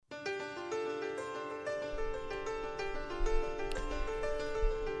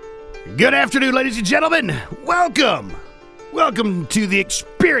Good afternoon, ladies and gentlemen. Welcome to the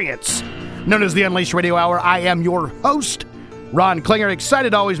experience known as the Unleashed Radio Hour. I am your host, Ron Klinger. Excited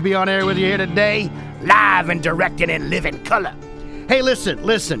to always be on air with you here today, live and direct and in living color. Hey,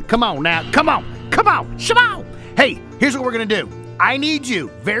 listen. Come on now. Come on. Hey, here's what we're going to do. I need you.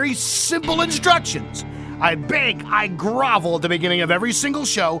 Very simple instructions. I beg, I grovel at the beginning of every single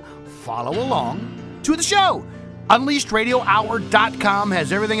show. Follow along to the show. UnleashedRadioHour.com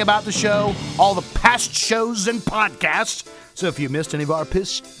has everything about the show, all the past shows and podcasts. So if you missed any of our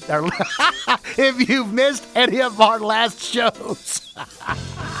if you've missed any of our last shows,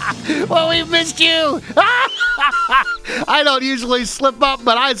 well, we missed you. I don't usually slip up,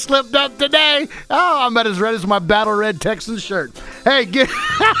 but I slipped up today. Oh, I'm about as red as my Battle Red Texan shirt. Hey,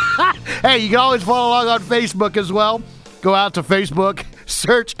 hey, you can always follow along on Facebook as well. Go out to Facebook,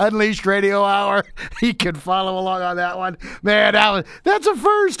 search Unleashed Radio Hour. You can follow along on that one. Man, that's a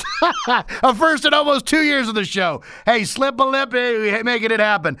first. A first in almost 2 years of the show. Hey, slip a lip, making it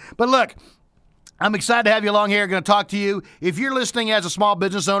happen. But look, I'm excited to have you along here. Going to talk to you. If you're listening as a small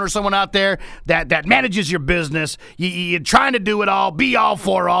business owner, someone out there that manages your business, you're trying to do it all, be all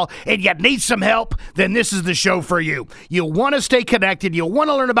for all, and you need some help, then this is the show for you. You'll want to stay connected. You'll want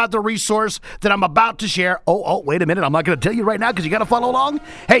to learn about the resource that I'm about to share. Oh, wait a minute. I'm not going to tell you right now because you got to follow along.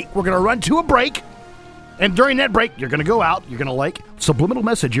 Hey, we're going to run to a break. And during that break, you're going to go out, you're going to like, subliminal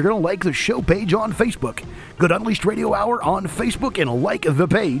message, you're going to like the show page on Facebook. Go to Unleashed Radio Hour on Facebook and like the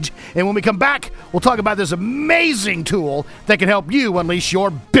page. And when we come back, we'll talk about this amazing tool that can help you unleash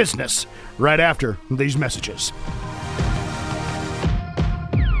your business right after these messages.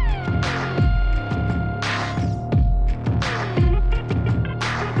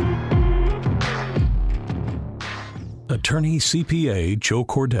 Attorney CPA Joe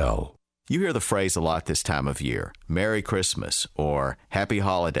Cordell. You hear the phrase a lot this time of year, Merry Christmas or Happy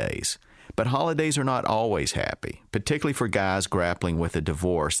Holidays. But holidays are not always happy, particularly for guys grappling with a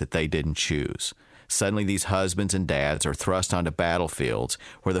divorce that they didn't choose. Suddenly these husbands and dads are thrust onto battlefields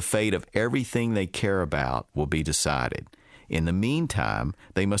where the fate of everything they care about will be decided. In the meantime,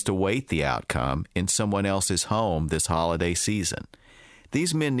 they must await the outcome in someone else's home this holiday season.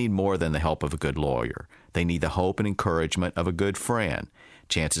 These men need more than the help of a good lawyer. They need the hope and encouragement of a good friend.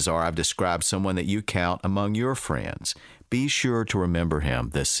 Chances are I've described someone that you count among your friends. Be sure to remember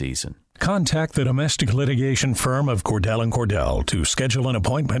him this season. Contact the domestic litigation firm of Cordell & Cordell to schedule an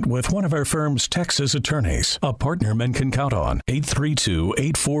appointment with one of our firm's Texas attorneys. A partner men can count on.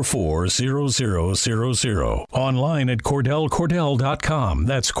 832-844-0000. Online at CordellCordell.com.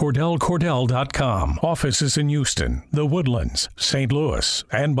 That's CordellCordell.com. Offices in Houston, The Woodlands, St. Louis,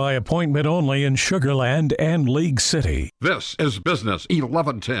 and by appointment only in Sugar Land and League City. This is Business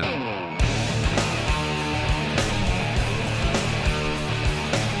 1110.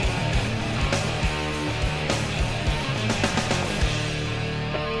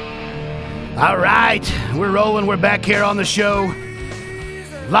 All right, we're rolling. We're back here on the show,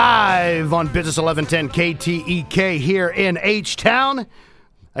 live on Business 1110 KTEK here in H-Town.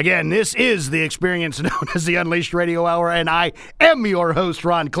 Again, this is the experience known as the Unleashed Radio Hour, and I am your host,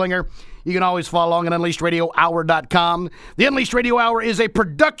 Ron Klinger. You can always follow along at UnleashedRadioHour.com. The Unleashed Radio Hour is a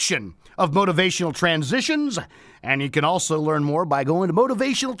production of Motivational Transitions, and you can also learn more by going to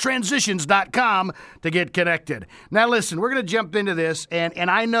motivationaltransitions.com to get connected. Now, listen, we're going to jump into this,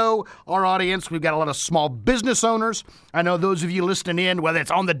 and I know our audience, we've got a lot of small business owners. I know those of you listening in, whether it's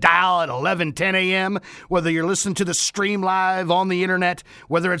on the dial at 11:10 a.m., whether you're listening to the stream live on the internet,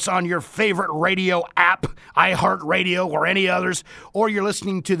 whether it's on your favorite radio app, iHeartRadio or any others, or you're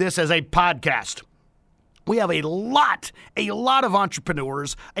listening to this as a podcast. We have a lot of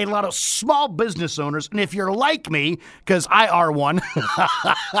entrepreneurs, a lot of small business owners, and if you're like me, because I are one,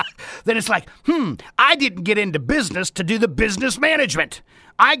 then it's like, I didn't get into business to do the business management.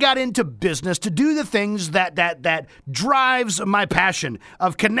 I got into business to do the things that drives my passion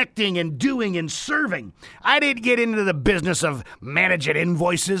of connecting and doing and serving. I didn't get into the business of managing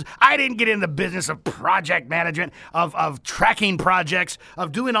invoices. I didn't get into the business of project management, of tracking projects,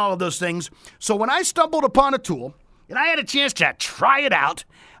 of doing all of those things. So when I stumbled upon a tool and I had a chance to try it out,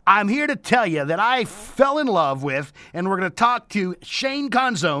 I'm here to tell you that I fell in love with, and we're going to talk to Shane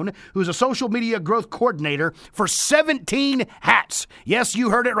Conzone, who's a social media growth coordinator for 17 Hats. Yes, you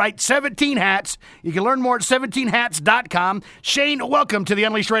heard it right, 17 Hats. You can learn more at 17hats.com. Shane, welcome to the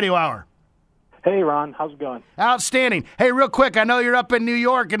Unleashed Radio Hour. Hey, Ron. How's it going? Outstanding. Hey, real quick, I know you're up in New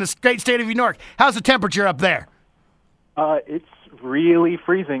York, in the great state of New York. How's the temperature up there? It's really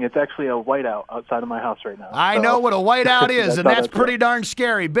freezing. It's actually a whiteout outside of my house right now. I know what a whiteout is, and that's pretty darn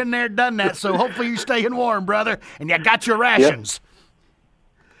scary. Been there, done that, so hopefully you're staying warm, brother, and you got your rations.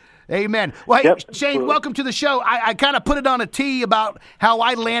 Amen. Well, hey, Yep, Shane, absolutely. welcome to the show. I kind of put it on a tee about how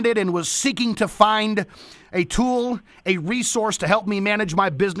I landed and was seeking to find a tool, a resource to help me manage my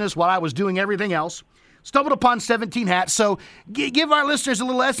business while I was doing everything else. Stumbled upon 17 Hats. So give our listeners a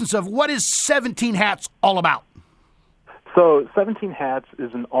little essence of what is 17 Hats all about. So 17 Hats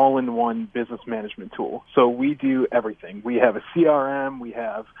is an all-in-one business management tool. So we do everything. We have a CRM, we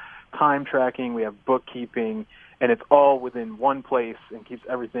have time tracking, we have bookkeeping, and it's all within one place and keeps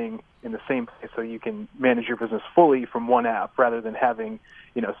everything in the same place so you can manage your business fully from one app rather than having,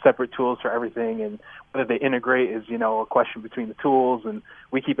 separate tools for everything. And whether they integrate is, a question between the tools, and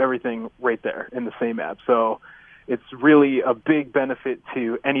we keep everything right there in the same app. So it's really a big benefit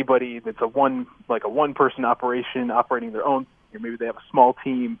to anybody that's a one-person operation operating their own, or maybe they have a small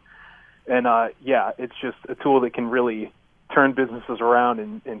team. And, it's just a tool that can really turn businesses around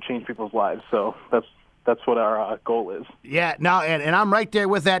and change people's lives. So that's what our goal is. Yeah, now, and I'm right there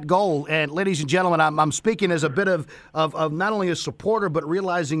with that goal. And ladies and gentlemen, I'm speaking as a bit of not only a supporter, but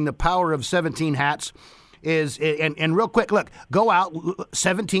realizing the power of 17 Hats. And real quick, look, go out,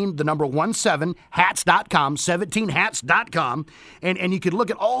 17, the number 17, hats.com, 17hats.com, and you can look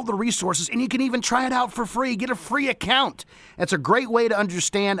at all the resources, and you can even try it out for free, get a free account. It's a great way to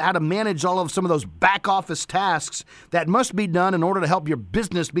understand how to manage all of some of those back office tasks that must be done in order to help your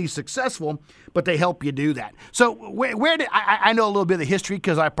business be successful, but they help you do that. So where did, I know a little bit of the history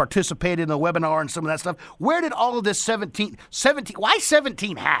because I participated in the webinar and some of that stuff. Where did all of this 17, why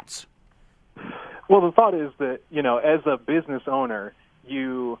 17 hats? Well, the thought is that, as a business owner,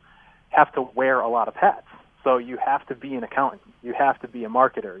 you have to wear a lot of hats. So you have to be an accountant. You have to be a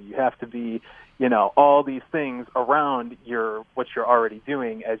marketer. You have to be, all these things around what you're already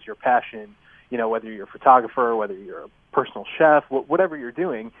doing as your passion, whether you're a photographer, whether you're a personal chef, whatever you're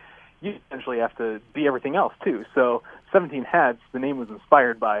doing, you essentially have to be everything else too. So 17 Hats, the name was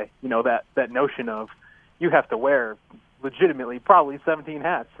inspired by, that notion of you have to wear legitimately probably 17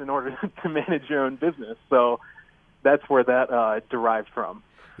 hats in order to manage your own business. So that's where that derived from.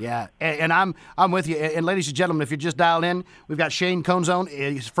 Yeah, and I'm with you. And ladies and gentlemen, if you're just dialed in, we've got Shane Conzone.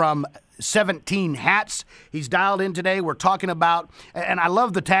 He's from 17 Hats. He's dialed in today. We're talking about, and I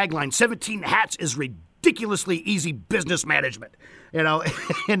love the tagline, 17 Hats is ridiculously easy business management.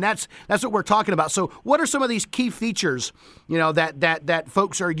 And that's what we're talking about. So what are some of these key features, that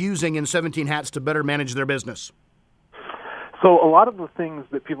folks are using in 17 Hats to better manage their business? So a lot of the things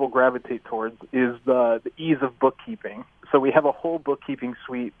that people gravitate towards is the ease of bookkeeping. So we have a whole bookkeeping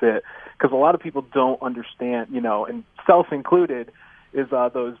suite because a lot of people don't understand, and self-included, is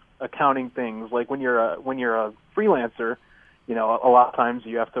those accounting things. Like when you're a freelancer, a lot of times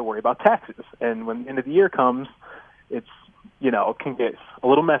you have to worry about taxes. And when the end of the year comes, it's, it can get a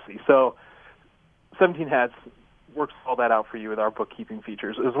little messy. So 17 Hats works all that out for you with our bookkeeping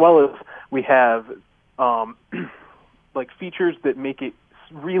features, as well as we have features that make it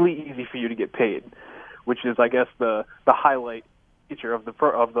really easy for you to get paid, which is, I guess, the highlight feature of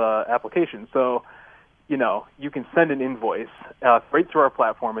the application. So, you can send an invoice right through our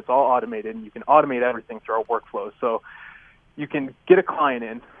platform. It's all automated, and you can automate everything through our workflow. So you can get a client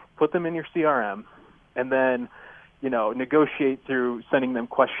in, put them in your CRM, and then, negotiate through sending them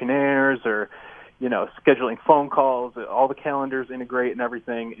questionnaires or, scheduling phone calls. All the calendars integrate and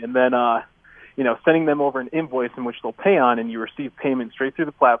everything, and then sending them over an invoice in which they'll pay on, and you receive payment straight through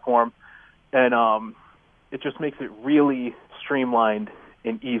the platform. And it just makes it really streamlined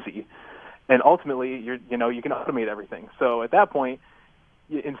and easy. And ultimately, you can automate everything. So at that point,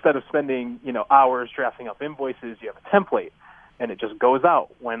 instead of spending, hours drafting up invoices, you have a template, and it just goes out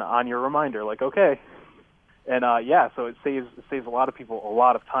when on your reminder, like, okay. And so it saves a lot of people a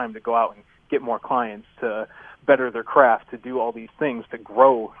lot of time to go out and get more clients, to better their craft, to do all these things, to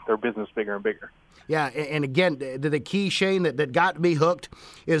grow their business bigger and bigger. Yeah, and again, the key, Shane, that got me hooked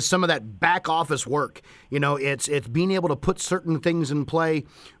is some of that back office work. It's being able to put certain things in play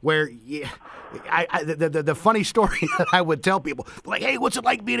where the funny story that I would tell people, like, hey, what's it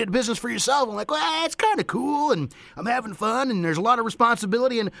like being in business for yourself? I'm like, well, it's kind of cool, and I'm having fun, and there's a lot of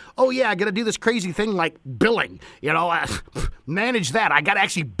responsibility, and, oh, yeah, I got to do this crazy thing like billing. Manage that. I got to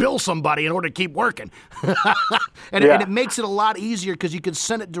actually bill somebody in order to keep working. And it makes it a lot easier because you can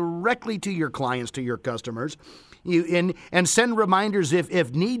send it directly to your clients, to your customers, and send reminders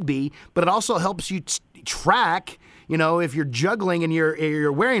if need be, but it also helps you track, if you're juggling and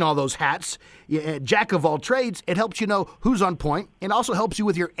you're wearing all those hats, jack of all trades, it helps you know who's on point. It also helps you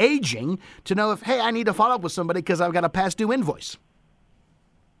with your aging to know if, hey, I need to follow up with somebody because I've got a past due invoice.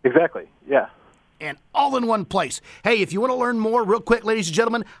 Exactly, yeah. and all in one place. Hey, if you want to learn more real quick, ladies and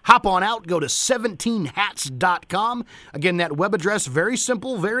gentlemen, hop on out. Go to 17hats.com. Again, that web address, very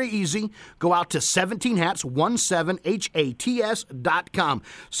simple, very easy. Go out to 17hats.com.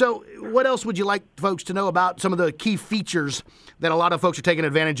 So what else would you like folks to know about some of the key features that a lot of folks are taking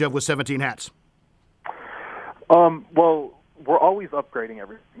advantage of with 17 Hats? Well, we're always upgrading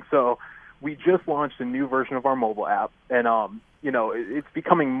everything. So we just launched a new version of our mobile app, and it's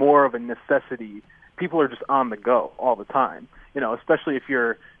becoming more of a necessity. People are just on the go all the time, especially if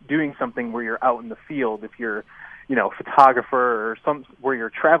you're doing something where you're out in the field, if you're, photographer or where you're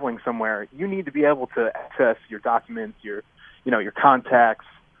traveling somewhere, you need to be able to access your documents, your contacts,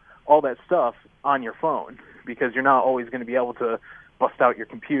 all that stuff on your phone, because you're not always going to be able to bust out your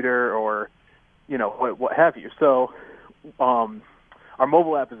computer or, what have you. So our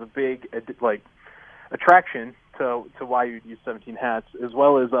mobile app is a big, attraction to why you'd use 17 Hats, as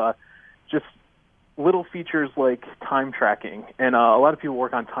well as just little features like time tracking. And a lot of people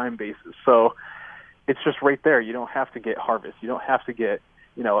work on time bases, so it's just right there. You don't have to get Harvest. You don't have to get,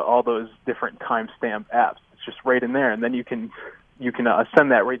 all those different timestamp apps. It's just right in there, and then you can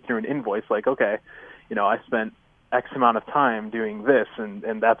send that right through an invoice. Like, okay, I spent X amount of time doing this, and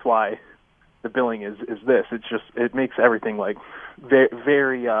that's why the billing is this. It makes everything very,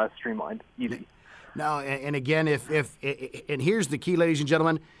 very streamlined, easy. No, and again, and here's the key, ladies and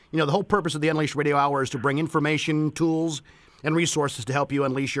gentlemen. The whole purpose of the Unleashed Radio Hour is to bring information, tools, and resources to help you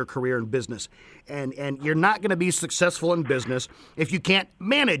unleash your career in business. And you're not going to be successful in business if you can't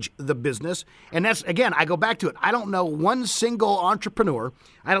manage the business. And that's, again, I go back to it. I don't know one single entrepreneur,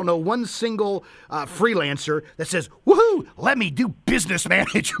 I don't know one single freelancer that says, woohoo, let me do business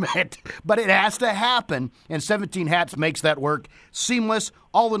management. But it has to happen, and 17 Hats makes that work seamless,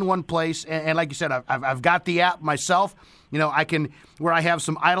 all in one place. And like you said, I've got the app myself. I can, where I have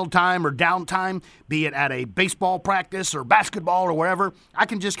some idle time or downtime, be it at a baseball practice or basketball or wherever, I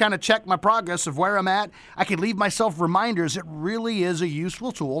can just kind of check my progress of where I'm at. I can leave myself reminders. It really is a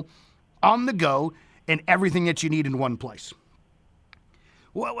useful tool on the go and everything that you need in one place.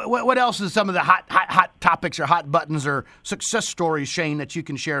 What else is some of the hot topics or hot buttons or success stories, Shane, that you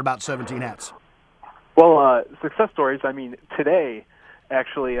can share about 17 Hats? Well, success stories, today,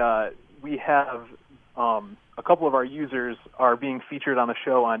 actually, we have a couple of our users are being featured on a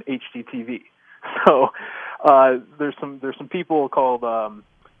show on HGTV. So there's some people called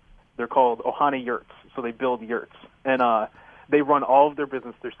they're called Ohana Yurts. So they build yurts, and they run all of their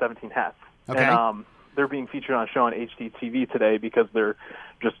business through 17 Hats. Okay. And they're being featured on a show on HGTV today because they're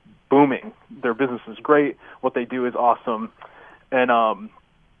just booming. Their business is great. What they do is awesome, and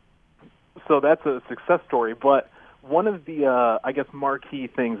so that's a success story. But one of the, marquee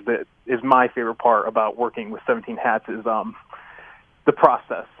things that is my favorite part about working with 17 Hats is the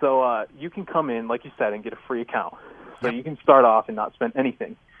process. So you can come in, like you said, and get a free account. So you can start off and not spend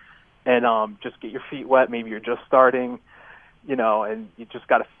anything, and just get your feet wet. Maybe you're just starting, and you just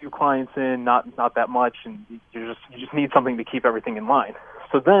got a few clients in, not that much, and you just need something to keep everything in line.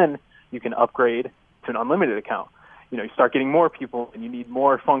 So then you can upgrade to an unlimited account. You start getting more people, and you need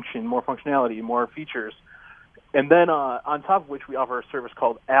more functionality, more features. And then on top of which, we offer a service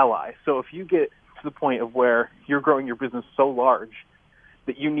called Ally. So if you get to the point of where you're growing your business so large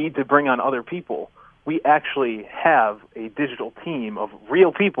that you need to bring on other people, we actually have a digital team of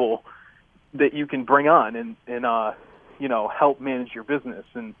real people that you can bring on and help manage your business.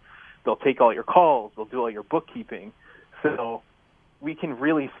 And they'll take all your calls. They'll do all your bookkeeping. So we can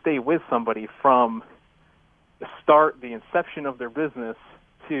really stay with somebody from the start, the inception of their business,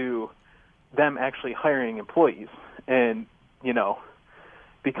 to them actually hiring employees and,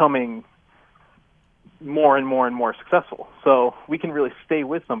 becoming more and more and more successful. So we can really stay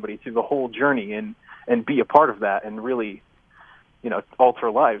with somebody through the whole journey and be a part of that and really, alter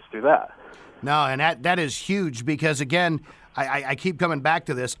lives through that. No, and that is huge because, again, I keep coming back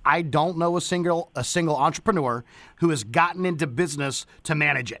to this. I don't know a single entrepreneur who has gotten into business to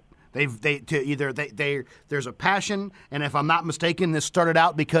manage it. There's a passion, and if I'm not mistaken, this started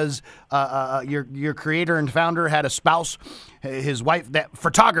out because your creator and founder had a spouse, his wife, that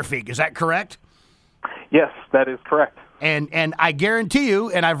photography. Is that correct? Yes, that is correct. And I guarantee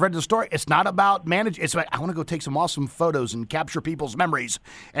you, and I've read the story, it's not about managing. It's like, I want to go take some awesome photos and capture people's memories.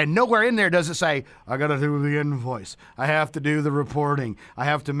 And nowhere in there does it say, I got to do the invoice. I have to do the reporting. I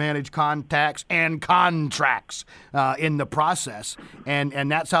have to manage contacts and contracts in the process.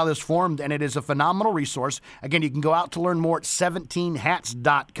 And that's how this formed, and it is a phenomenal resource. Again, you can go out to learn more at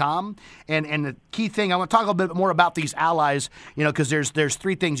 17hats.com. And the key thing, I want to talk a little bit more about these allies, because there's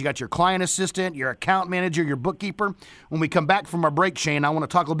three things. You got your client assistant, your account manager, your bookkeeper. When we come back from our break, Shane, I want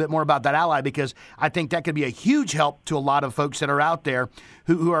to talk a little bit more about that ally, because I think that could be a huge help to a lot of folks that are out there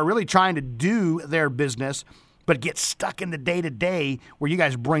who are really trying to do their business but get stuck in the day-to-day, where you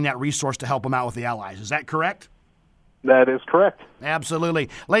guys bring that resource to help them out with the allies. Is that correct? That is correct. Absolutely.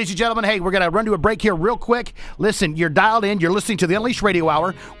 Ladies and gentlemen, hey, we're going to run to a break here real quick. Listen, you're dialed in. You're listening to the Unleashed Radio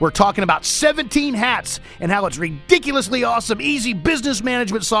Hour. We're talking about 17 Hats and how it's ridiculously awesome, easy business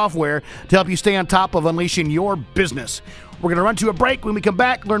management software to help you stay on top of unleashing your business. We're going to run to a break. When we come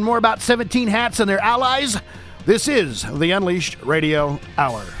back, learn more about 17 Hats and their allies. This is the Unleashed Radio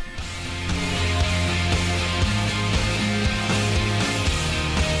Hour.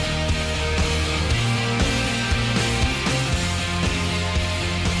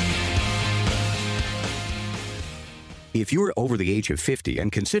 If you're over the age of 50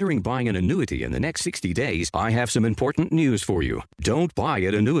 and considering buying an annuity in the next 60 days, I have some important news for you. Don't buy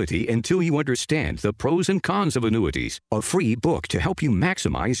an annuity until you understand the pros and cons of annuities. A free book to help you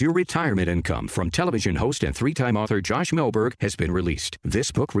maximize your retirement income from television host and three-time author Josh Melberg has been released.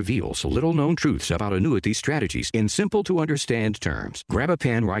 This book reveals little-known truths about annuity strategies in simple-to-understand terms. Grab a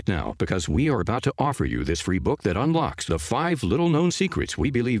pen right now, because we are about to offer you this free book that unlocks the 5 little-known secrets we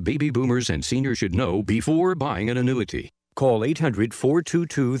believe baby boomers and seniors should know before buying an annuity. Call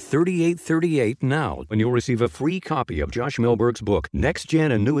 800-422-3838 now, and you'll receive a free copy of Josh Melberg's book, Next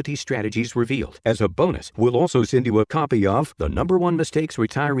Gen Annuity Strategies Revealed. As a bonus, we'll also send you a copy of The Number 1 Mistakes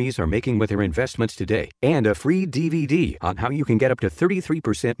Retirees Are Making with Their Investments Today, and a free DVD on how you can get up to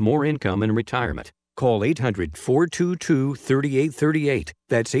 33% more income in retirement. Call 800-422-3838.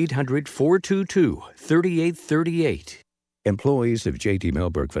 That's 800-422-3838. Employees of J.D.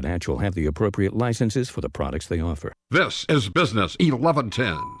 Melberg Financial have the appropriate licenses for the products they offer. This is Business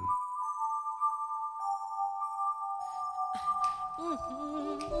 1110.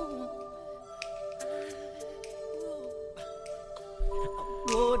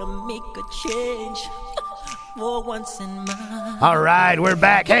 Gonna make a change for once in my... All right, we're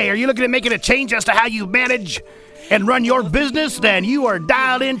back. Hey, are you looking at making a change as to how you manage and run your business? Then you are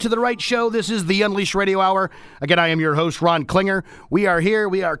dialed into the right show. This is the Unleashed Radio Hour. Again, I am your host, Ron Klinger. We are here.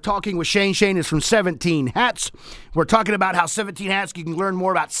 We are talking with Shane. Shane is from 17 Hats. We're talking about how 17 Hats, you can learn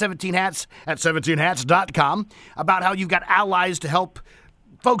more about 17 Hats at 17hats.com, about how you've got allies to help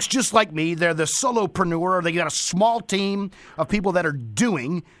folks just like me. They're the solopreneur. They got a small team of people that are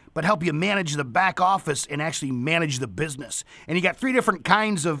doing, but help you manage the back office and actually manage the business. And you got 3 different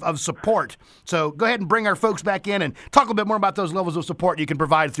kinds of support. So go ahead and bring our folks back in and talk a little bit more about those levels of support you can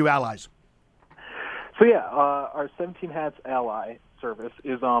provide through allies. So yeah, our 17 Hats Ally service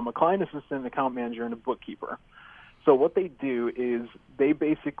is a client assistant, account manager, and a bookkeeper. So what they do is they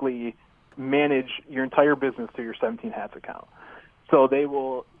basically manage your entire business through your 17 Hats account. So they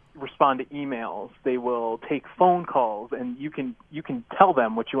will respond to emails, they will take phone calls, and you can tell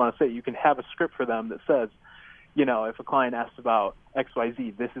them what you want to say. You can have a script for them that says, you know, if a client asks about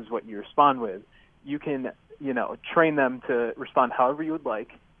XYZ, this is what you respond with. You can, you know, train them to respond however you would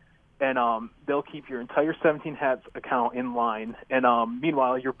like, and they'll keep your entire 17 Hats account in line, and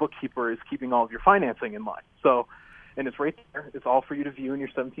meanwhile your bookkeeper is keeping all of your financing in line. So, and it's right there. It's all for you to view in your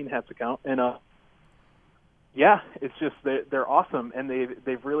 17 Hats account, and yeah, it's just they're awesome, and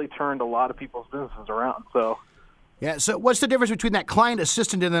they've really turned a lot of people's businesses around. So, yeah. So, what's the difference between that client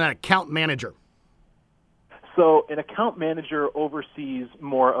assistant and an account manager? So, an account manager oversees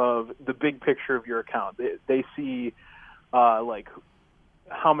more of the big picture of your account. They see like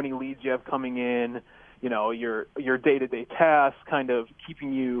how many leads you have coming in, you know, your day-to-day tasks, kind of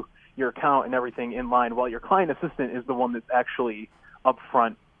keeping your account and everything in line. While your client assistant is the one that's actually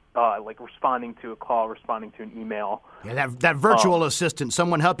upfront. Like responding to a call, responding to an email. Yeah, that virtual assistant,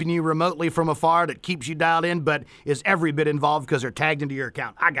 someone helping you remotely from afar that keeps you dialed in, but is every bit involved because they're tagged into your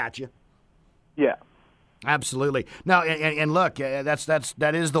account. I got you. Yeah. Absolutely. No, and look,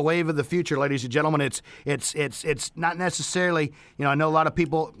 that is the wave of the future, ladies and gentlemen. It's not necessarily, you know, I know a lot of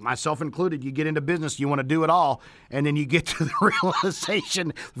people, myself included, you get into business, you want to do it all, and then you get to the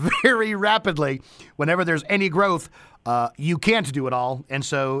realization very rapidly, whenever there's any growth, you can't do it all. And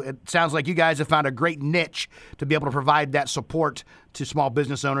so it sounds like you guys have found a great niche to be able to provide that support to small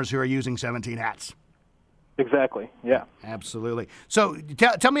business owners who are using 17 Hats. Exactly. Yeah. Absolutely. So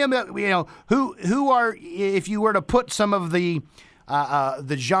tell me about, you know, who are, if you were to put some of the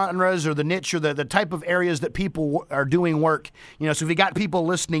genres or the niche or the type of areas that people are doing work, you know, so if you got people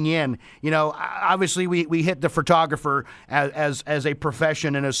listening in, you know, obviously we hit the photographer as a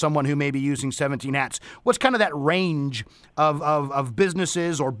profession and as someone who may be using 17 Hats. What's kind of that range of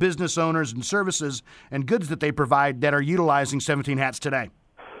businesses or business owners and services and goods that they provide that are utilizing 17 Hats today?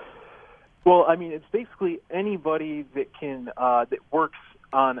 Well, I mean, it's basically anybody that can that works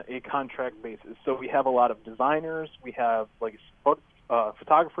on a contract basis. So we have a lot of designers, we have like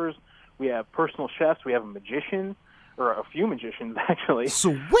photographers, we have personal chefs, we have a magician, or a few magicians actually.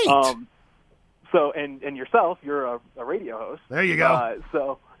 Sweet. So and yourself, you're a radio host. There you go.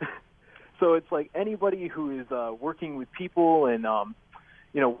 So it's like anybody who is working with people and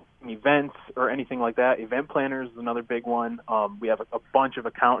events or anything like that. Event planners is another big one. We have a bunch of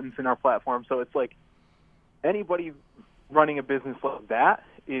accountants in our platform. So it's like anybody running a business like that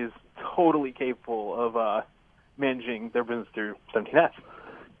is totally capable of managing their business through 17 Hats.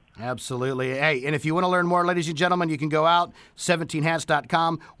 Absolutely. Hey, and if you want to learn more, ladies and gentlemen, you can go out,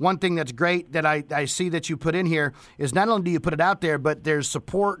 17hats.com. One thing that's great that I see that you put in here is not only do you put it out there, but there's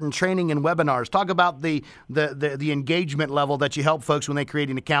support and training and webinars. Talk about the engagement level that you help folks when they create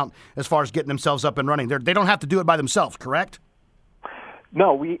an account as far as getting themselves up and running. They don't have to do it by themselves, correct?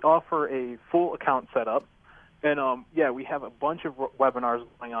 No, we offer a full account setup. And, we have a bunch of webinars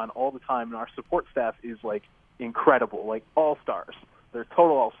going on all the time, and our support staff is, like, incredible, like all-stars. They're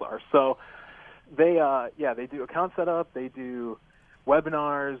total all-stars. So they do account setup, they do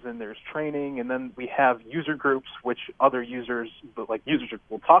webinars, and there's training, and then we have user groups, which other users, users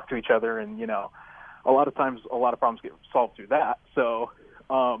will talk to each other, and, a lot of times a lot of problems get solved through that. So,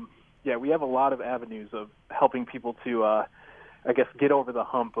 we have a lot of avenues of helping people to, get over the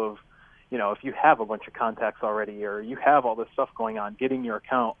hump of, if you have a bunch of contacts already or you have all this stuff going on, getting your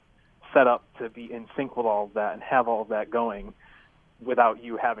account set up to be in sync with all of that and have all of that going without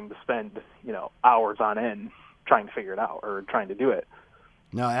you having to spend, hours on end trying to figure it out or trying to do it.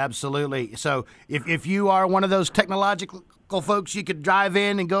 No, absolutely. So if you are one of those technological folks, you could drive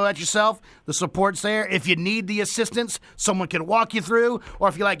in and go at yourself. The support's there. If you need the assistance, someone can walk you through. Or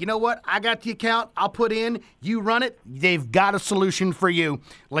if you're like, you know what, I got the account, I'll put in, you run it. They've got a solution for you.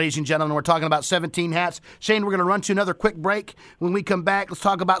 Ladies and gentlemen, we're talking about 17 Hats. Shane, we're going to run to another quick break. When we come back, let's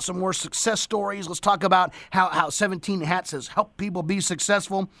talk about some more success stories. Let's talk about how 17 Hats has helped people be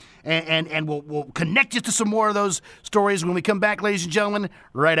successful. And we'll connect you to some more of those stories when we come back, ladies and gentlemen,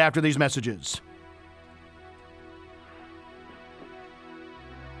 right after these messages.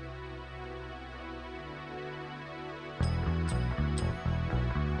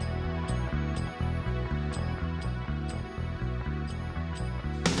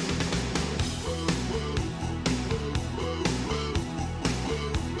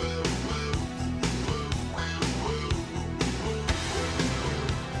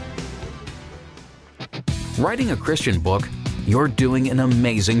 Writing a Christian book, you're doing an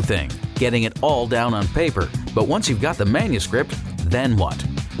amazing thing, getting it all down on paper. But once you've got the manuscript, then what?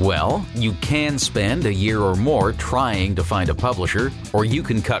 Well, you can spend a year or more trying to find a publisher, or you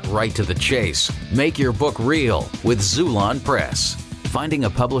can cut right to the chase. Make your book real with Xulon Press. Finding a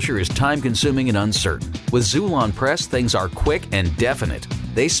publisher is time-consuming and uncertain. With Xulon Press, things are quick and definite.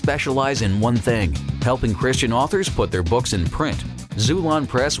 They specialize in one thing, helping Christian authors put their books in print. Xulon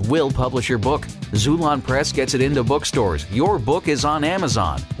Press will publish your book. Xulon Press gets it into bookstores. Your book is on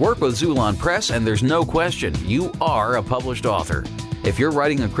Amazon. Work with Xulon Press and there's no question, you are a published author. If you're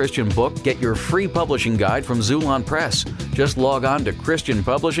writing a Christian book, get your free publishing guide from Xulon Press. Just log on to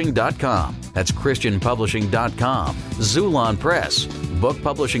ChristianPublishing.com. That's ChristianPublishing.com. Xulon Press. Book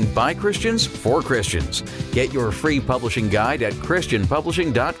publishing by Christians for Christians. Get your free publishing guide at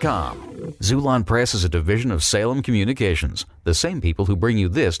ChristianPublishing.com. Xulon Press is a division of Salem Communications, the same people who bring you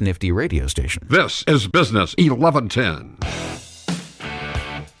this nifty radio station. This is Business 1110.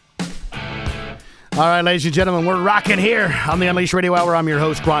 All right, ladies and gentlemen, we're rocking here on the Unleashed Radio Hour. I'm your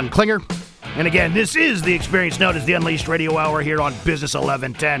host, Ron Klinger. And again, this is the experience known as the Unleashed Radio Hour here on Business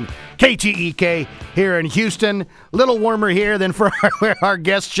 1110, KTEK here in Houston. A little warmer here than for where our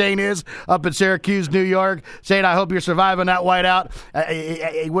guest Shane is up in Syracuse, New York. Shane, I hope you're surviving that whiteout.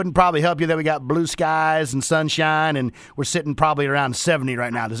 It wouldn't probably help you that we got blue skies and sunshine, and we're sitting probably around 70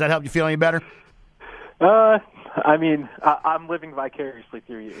 right now. Does that help you feel any better? I'm living vicariously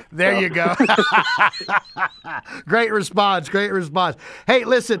through you. There you go. Great response. Hey,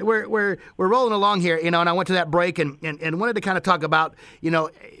 listen, we're rolling along here, and I went to that break and wanted to kind of talk about,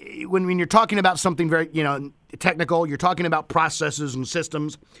 when you're talking about something very, technical, you're talking about processes and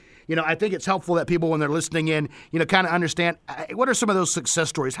systems. I think it's helpful that people, when they're listening in, kind of understand what are some of those success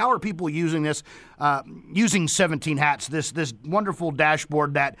stories. How are people using this, using 17 Hats, this wonderful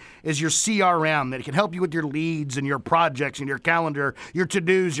dashboard that is your CRM, that can help you with your leads and your projects and your calendar, your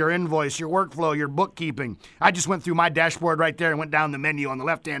to-dos, your invoice, your workflow, your bookkeeping. I just went through my dashboard right there and went down the menu on the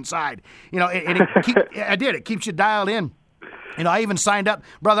left-hand side. It keeps you dialed in. I even signed up,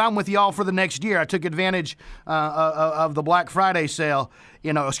 brother. I'm with you all for the next year. I took advantage of the Black Friday sale,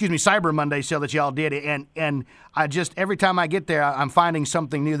 Cyber Monday sale that y'all did, and I just every time I get there, I'm finding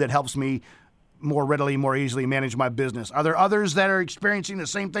something new that helps me more readily, more easily manage my business. Are there others that are experiencing the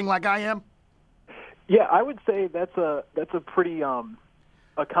same thing like I am? Yeah, I would say that's a pretty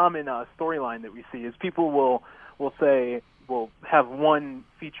a common storyline that we see is people will have one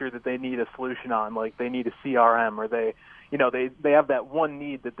feature that they need a solution on, like they need a CRM, or they have that one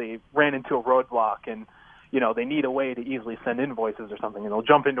need that they ran into a roadblock, and they need a way to easily send invoices or something, and they'll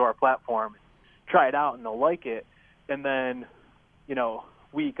jump into our platform, try it out, and they'll like it, and then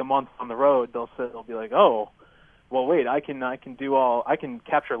a month on the road they'll be like, oh, well, wait, I can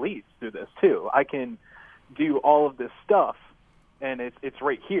capture leads through this too. I can do all of this stuff, and it's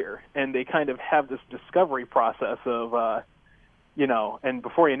right here. And they kind of have this discovery process of, and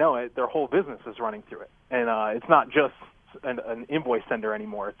before you know it, their whole business is running through it. And it's not just an invoice sender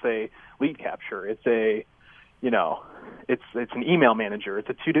anymore. It's a lead capture. It's a, it's an email manager. It's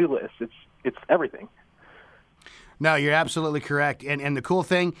a to-do list. It's everything. No, you're absolutely correct. And the cool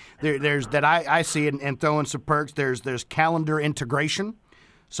thing there's that I see and throwing some perks, there's calendar integration.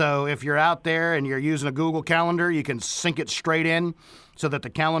 So if you're out there and you're using a Google Calendar, you can sync it straight in so that the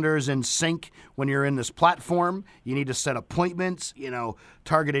calendar is in sync when you're in this platform. You need to set appointments,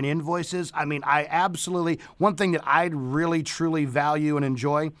 targeting invoices. I mean, one thing that I really, truly value and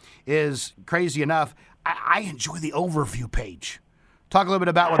enjoy is, crazy enough, I enjoy the overview page. Talk a little bit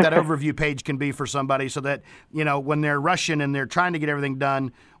about what that overview page can be for somebody so that, when they're rushing and they're trying to get everything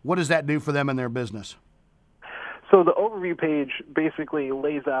done, what does that do for them in their business? So the overview page basically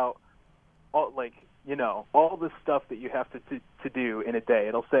lays out all the stuff that you have to do in a day.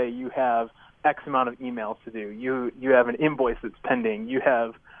 It'll say you have X amount of emails to do. You have an invoice that's pending.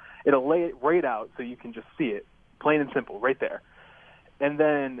 It'll lay it right out so you can just see it, plain and simple, right there. And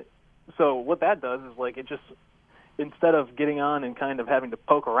then, so what that does is it just, instead of getting on and kind of having to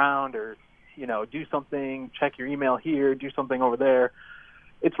poke around or, do something, check your email here, do something over there,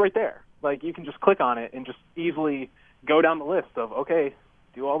 it's right there. You can just click on it and just easily go down the list of, okay,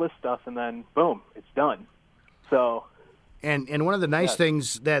 do all this stuff, and then boom, it's done. So, and one of the nice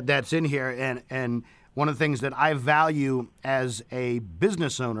things that's in here, and one of the things that I value as a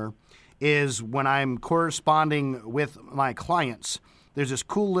business owner is when I'm corresponding with my clients, there's this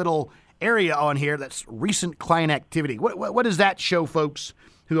cool little area on here that's recent client activity. What does that show folks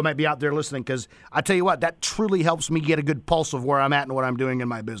who might be out there listening? Because I tell you what, that truly helps me get a good pulse of where I'm at and what I'm doing in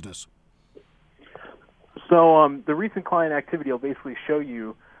my business. So the recent client activity will basically show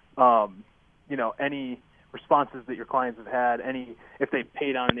you, any responses that your clients have had, if they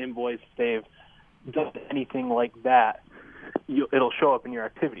paid on an invoice, if they've done anything like that, it'll show up in your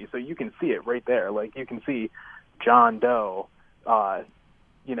activity. So you can see it right there. You can see John Doe,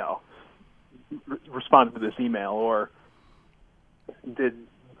 responded to this email or did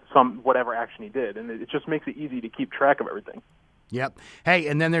whatever action he did, and it just makes it easy to keep track of everything. Yep. Hey,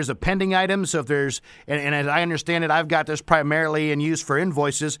 and then there's a pending item. So if there's, and as I understand it, I've got this primarily in use for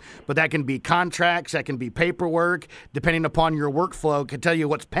invoices, but that can be contracts, that can be paperwork, depending upon your workflow, can tell you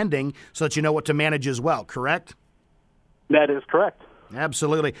what's pending so that you know what to manage as well, correct? That is correct.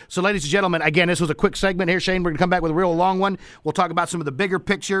 Absolutely. So, ladies and gentlemen, again, this was a quick segment here, Shane. We're going to come back with a real long one. We'll talk about some of the bigger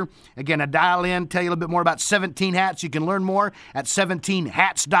picture. Again, I dial in, tell you a little bit more about 17 Hats. You can learn more at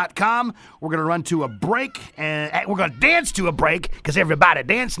 17hats.com. We're going to run to a break, and we're going to dance to a break because everybody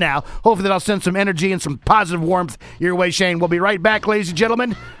dance now. Hopefully that'll send some energy and some positive warmth your way, Shane. We'll be right back, ladies and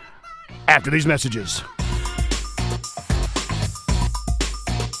gentlemen, after these messages.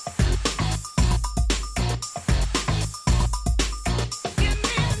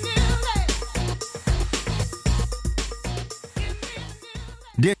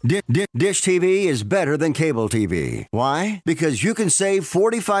 Dish TV is better than cable TV. Why? Because you can save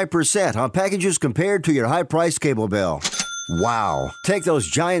 45% on packages compared to your high-priced cable bill. Wow. Take those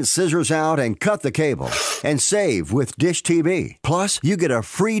giant scissors out and cut the cable and save with Dish TV. Plus, you get a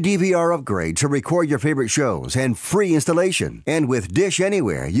free DVR upgrade to record your favorite shows and free installation. And with Dish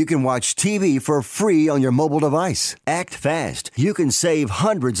Anywhere, you can watch TV for free on your mobile device. Act fast. You can save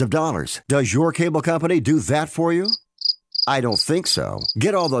hundreds of dollars. Does your cable company do that for you? I don't think so.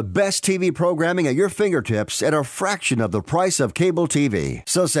 Get all the best TV programming at your fingertips at a fraction of the price of cable TV.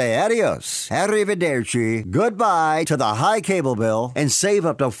 So say adios, arrivederci, goodbye to the high cable bill and save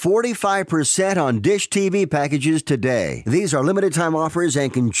up to 45% on Dish TV packages today. These are limited time offers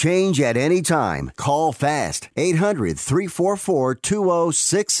and can change at any time. Call fast.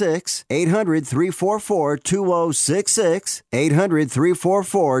 800-344-2066. 800-344-2066.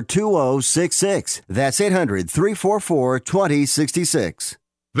 800-344-2066. That's 800-344-2066. 2066.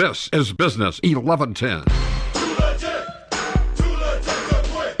 This is Business 1110.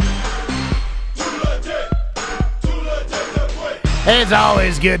 It's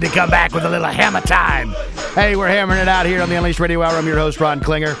always good to come back with a little hammer time. Hey, we're hammering it out here on the Unleashed Radio Hour. I'm your host, Ron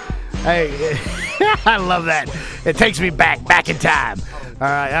Klinger. Hey, I love that. It takes me back in time. All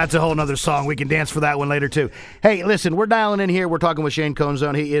right, that's a whole nother song. We can dance for that one later, too. Hey, listen, we're dialing in here. We're talking with Shane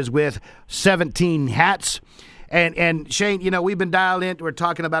Conzone. He is with 17 Hats. And Shane, you know, we've been dialed in. We're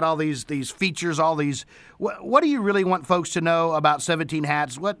talking about all these features, all these. What do you really want folks to know about 17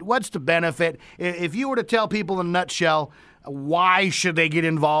 Hats? What's the benefit? If you were to tell people in a nutshell, why should they get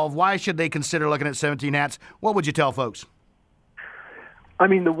involved? Why should they consider looking at 17 Hats? What would you tell folks? I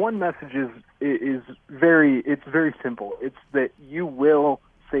mean, the one message is very simple. It's that you will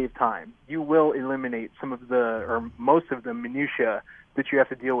save time. You will eliminate some of or most of the minutia that you have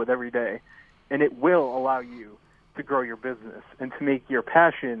to deal with every day, and it will allow you to grow your business and to make your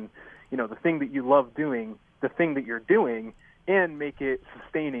passion, you know, the thing that you love doing, the thing that you're doing, and make it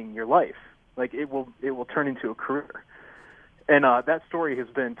sustaining your life. Like it will turn into a career. And that story has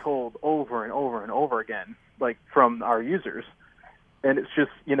been told over and over and over again, like from our users. And it's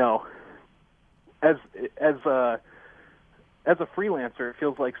just, you know, as a freelancer, it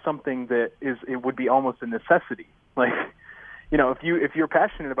feels like something that it would be almost a necessity. Like, you know, if you're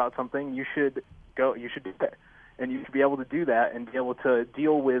passionate about something, you should do that, and you should be able to do that and be able to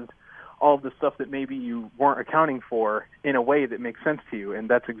deal with all of the stuff that maybe you weren't accounting for in a way that makes sense to you. And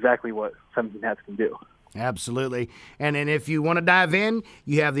that's exactly what 17 Hats can do. Absolutely. And if you want to dive in,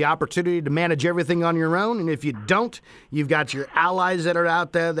 you have the opportunity to manage everything on your own. And if you don't, you've got your allies that are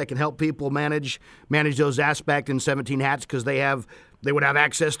out there that can help people manage those aspects in 17 Hats, because they would have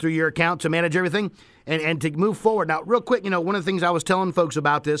access through your account to manage everything and to move forward. Now, real quick, you know, one of the things I was telling folks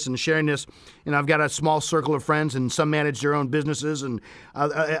about this and sharing this, you know, I've got a small circle of friends, and some manage their own businesses and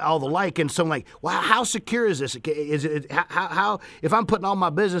all the like. And so I'm like, well, how secure is this? Is it how if I'm putting all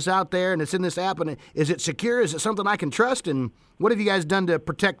my business out there and it's in this app, and is it secure? Is it something I can trust? And what have you guys done to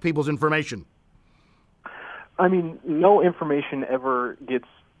protect people's information? I mean, no information ever gets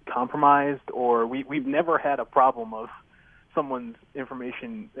compromised, or we've never had a problem of someone's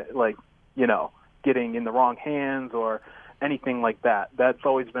information, like, you know, getting in the wrong hands or anything like that. That's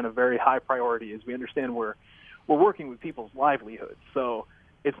always been a very high priority, as we understand we're working with people's livelihoods. So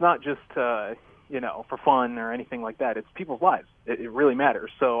it's not just, you know, for fun or anything like that. It's people's lives. It really matters.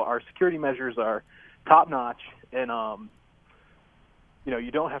 So our security measures are top-notch, and, you know,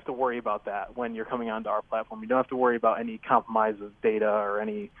 you don't have to worry about that when you're coming onto our platform. You don't have to worry about any compromise of data or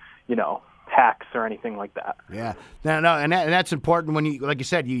any, you know, hacks or anything like that. Yeah, no, and that's important when you, like you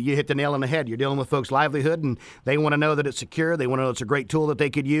said, you hit the nail on the head. You're dealing with folks' livelihood, and they want to know that it's secure. They want to know it's a great tool that they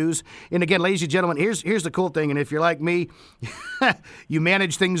could use. And again, ladies and gentlemen, here's the cool thing. And if you're like me, you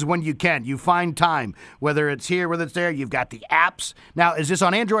manage things when you can. You find time, whether it's here, whether it's there. You've got the apps. Now, is this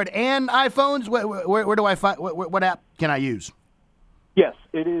on Android and iPhones? Where do I find what app can I use? Yes,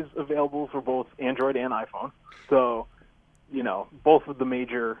 it is available for both Android and iPhone. So, you know, both of the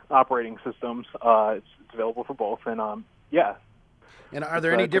major operating systems, it's available for both. And, yeah. And are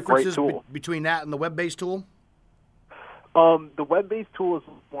there any differences between that and the web-based tool? The web-based tool is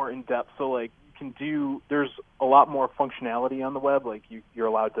more in-depth. So, like, there's a lot more functionality on the web. Like, you're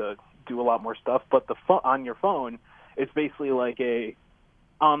allowed to do a lot more stuff. But on your phone, it's basically like a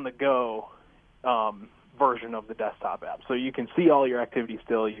on-the-go version of the desktop app. So you can see all your activity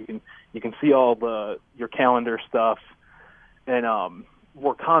still. You can see all your calendar stuff. And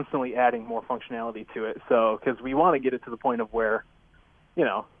we're constantly adding more functionality to it. So, because we want to get it to the point of where, you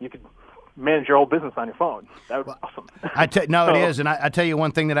know, you could manage your whole business on your phone. That would be awesome. It is. And I tell you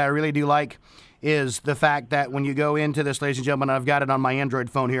one thing that I really do like is the fact that when you go into this, ladies and gentlemen, I've got it on my Android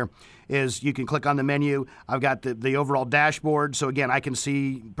phone here, is you can click on the menu. I've got the overall dashboard. So, again, I can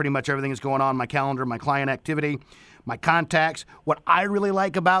see pretty much everything that's going on, my calendar, my client activity, my contacts. What I really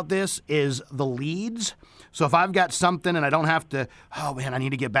like about this is the leads. So if I've got something and I don't have to, oh, man, I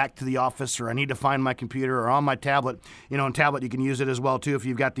need to get back to the office, or I need to find my computer, or on my tablet, you know, on tablet you can use it as well, too, if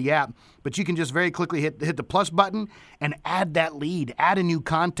you've got the app. But you can just very quickly hit the plus button and add that lead, add a new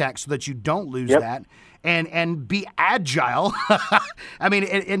contact so that you don't lose that, and be agile. I mean,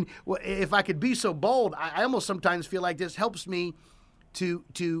 and if I could be so bold, I almost sometimes feel like this helps me to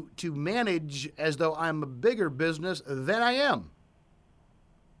manage as though I'm a bigger business than I am.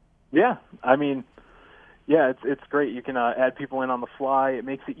 Yeah, I mean, yeah, it's great. You can add people in on the fly. It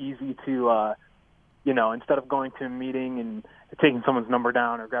makes it easy to, you know, instead of going to a meeting and taking someone's number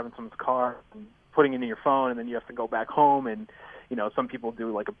down or grabbing someone's car and putting it in your phone, and then you have to go back home and, you know, some people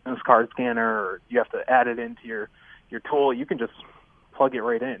do like a business card scanner, or you have to add it into your your tool, you can just plug it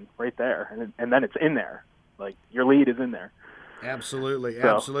right in, right there, and then it's in there. Like, your lead is in there. Absolutely,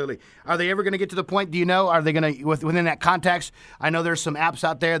 So, absolutely. Are they ever going to get to the point, do you know, are they going to, within that context, I know there's some apps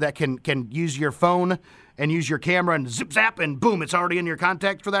out there that can use your phone and use your camera and zip zap and boom, it's already in your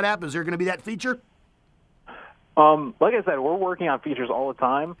contact for that app. Is there going to be that feature? Like I said, we're working on features all the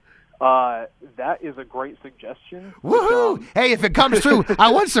time. That is a great suggestion. Woohoo! Hey, if it comes through,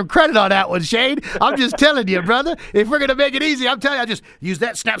 I want some credit on that one, Shane. I'm just telling you, brother. If we're going to make it easy, I'm telling you, I just use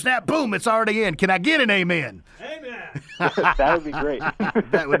that snap, boom, it's already in. Can I get an amen? Amen. That would be great.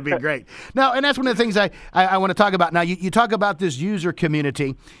 That would be great. Now, and that's one of the things I want to talk about. Now, you talk about this user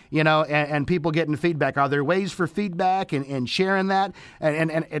community, and people getting feedback. Are there ways for feedback and sharing that?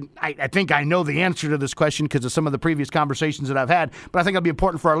 And I think I know the answer to this question because of some of the previous conversations that I've had, but I think it'll be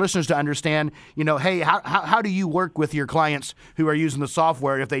important for our listeners to understand, hey, how do you work with your clients who are using the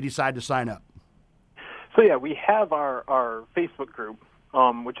software if they decide to sign up? So, yeah, we have our Facebook group,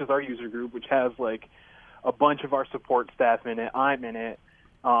 which is our user group, which has, like, a bunch of our support staff in it. I'm in it.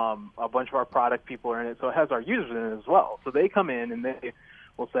 A bunch of our product people are in it. So it has our users in it as well. So they come in and they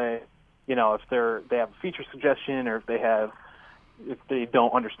will say, if they have a feature suggestion or if they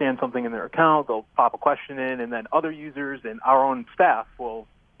don't understand something in their account, they'll pop a question in, and then other users and our own staff will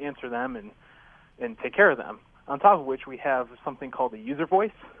answer them and take care of them. On top of which, we have something called the user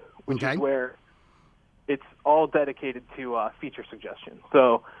voice, which is where it's all dedicated to feature suggestions.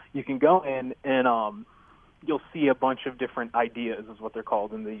 So you can go in and you'll see a bunch of different ideas, is what they're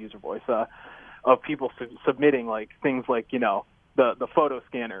called in the user voice, of people submitting like things like, the photo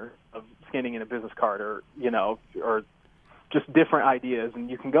scanner of scanning in a business card or just different ideas. And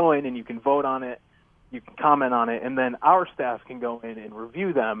you can go in and you can vote on it. You can comment on it, and then our staff can go in and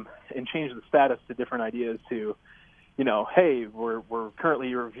review them and change the status to different ideas to, hey, we're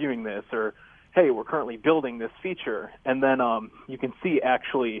currently reviewing this, or hey, we're currently building this feature. And then you can see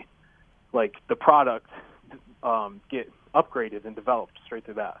actually like the product get upgraded and developed straight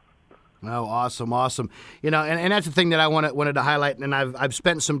through that. Oh, awesome. And that's the thing that I wanted to highlight, and I've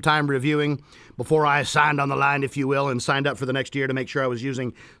spent some time reviewing before I signed on the line, if you will, and signed up for the next year to make sure I was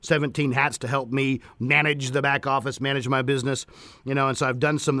using 17 Hats to help me manage the back office, manage my business, and so I've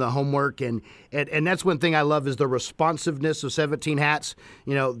done some of the homework, and that's one thing I love is the responsiveness of 17 Hats.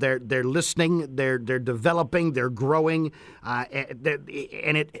 They're listening, they're developing, they're growing,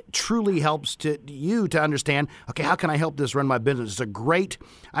 and it truly helps you to understand, okay, how can I help this run my business? It's a great,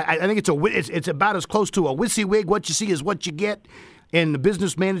 I think it's about as close to a WYSIWYG, what you see is what you get, in the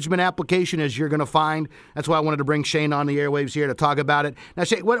business management application as you're going to find. That's why I wanted to bring Shane on the airwaves here to talk about it. Now,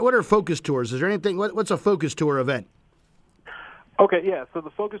 Shane, what are focus tours? Is there anything? What's a focus tour event? Okay, yeah. So the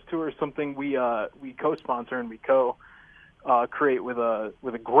focus tour is something we co-sponsor and we create with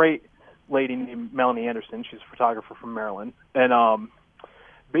a great lady named Melanie Anderson. She's a photographer from Maryland, and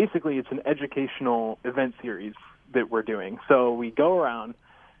basically it's an educational event series that we're doing. So we go around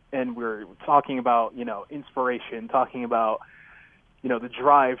and we're talking about inspiration, talking about the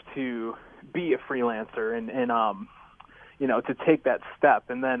drive to be a freelancer and to take that step.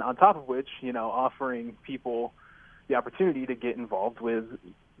 And then on top of which, offering people the opportunity to get involved with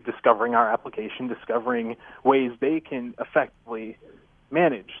discovering our application, discovering ways they can effectively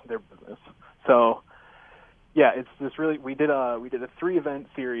manage their business. So, yeah, it's this really, we did a 3-event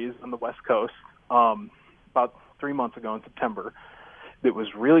series on the West Coast about 3 months ago in September. It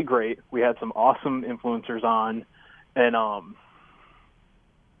was really great. We had some awesome influencers on, and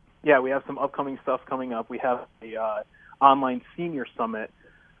we have some upcoming stuff coming up. We have a online senior summit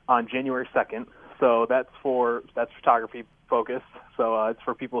on January 2nd. So that's photography focused. So it's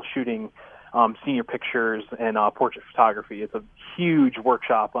for people shooting senior pictures and portrait photography. It's a huge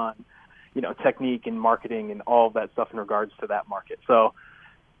workshop on, technique and marketing and all of that stuff in regards to that market. So,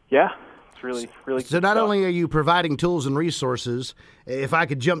 yeah. Really so not only are you providing tools and resources, if I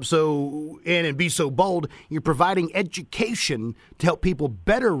could jump in and be so bold, you're providing education to help people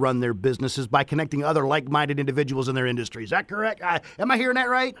better run their businesses by connecting other like-minded individuals in their industry. Is that correct? Am I hearing that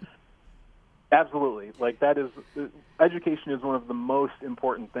right? Absolutely. Education is one of the most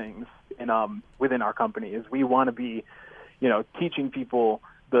important things within our company. Is we want to be, teaching people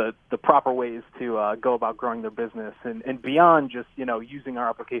the proper ways to go about growing their business, and beyond just using our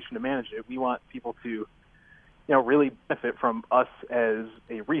application to manage it. We want people to really benefit from us as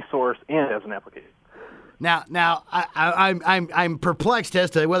a resource and as an application. Now, I'm perplexed as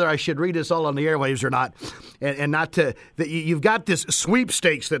to whether I should read this all on the airwaves or not, and not to. That you've got this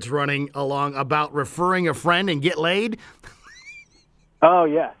sweepstakes that's running along about referring a friend and get laid. Oh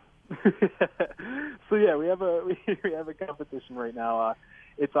yeah. So yeah, we have a competition right now.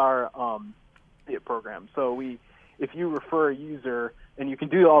 It's our program. So if you refer a user, and you can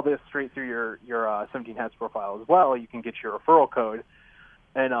do all this straight through your 17 Hats profile as well, you can get your referral code,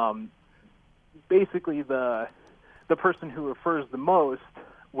 and basically the person who refers the most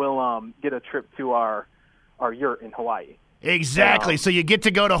will get a trip to our yurt in Hawaii. Exactly. So you get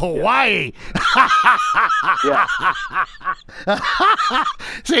to go to Hawaii. Yeah.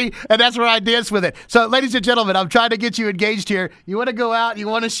 See, and that's where I dance with it. So, ladies and gentlemen, I'm trying to get you engaged here. You want to go out, you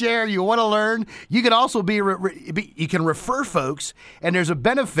want to share, you want to learn. You can also you can refer folks, and there's a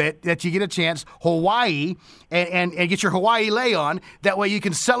benefit that you get a chance, Hawaii, and get your Hawaii lay on. That way you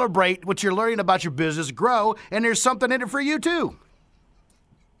can celebrate what you're learning about your business, grow, and there's something in it for you too.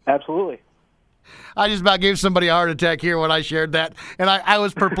 Absolutely. I just about gave somebody a heart attack here when I shared that, and I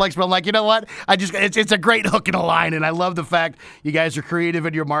was perplexed, but I'm like, you know what? It's a great hook and a line, and I love the fact you guys are creative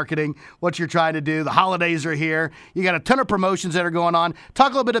in your marketing, what you're trying to do. The holidays are here. You got a ton of promotions that are going on.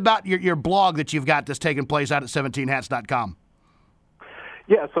 Talk a little bit about your blog that you've got that's taking place out at 17hats.com.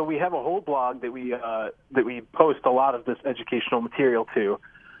 Yeah, so we have a whole blog that we post a lot of this educational material to,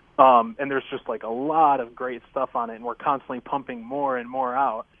 and there's just like a lot of great stuff on it, and we're constantly pumping more and more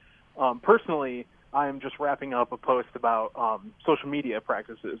out. Personally, I'm just wrapping up a post about social media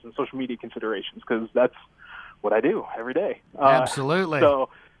practices and social media considerations, because that's what I do every day. Absolutely. So,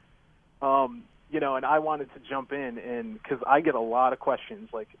 and I wanted to jump in, and because I get a lot of questions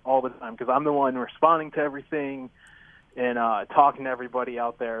like all the time, because I'm the one responding to everything and talking to everybody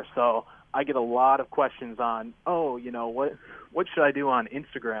out there. So I get a lot of questions on, what should I do on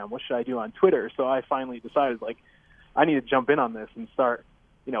Instagram? What should I do on Twitter? So I finally decided, I need to jump in on this and start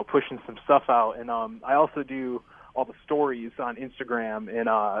pushing some stuff out. And I also do all the stories on Instagram and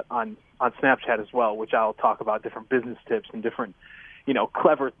on Snapchat as well, which I'll talk about different business tips and different,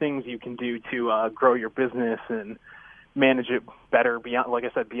 clever things you can do to grow your business and manage it better beyond, like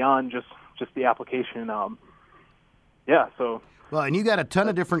I said, beyond just the application. Well, and you got a ton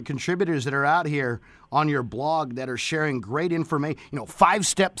of different contributors that are out here on your blog that are sharing great information, 5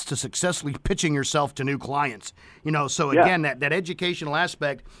 steps to successfully pitching yourself to new clients. So again, that educational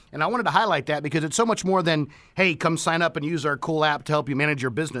aspect, and I wanted to highlight that because it's so much more than, hey, come sign up and use our cool app to help you manage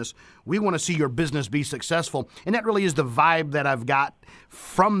your business. We want to see your business be successful, and that really is the vibe that I've got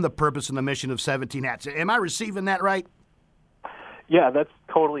from the purpose and the mission of 17 Hats. Am I receiving that right? Yeah, that's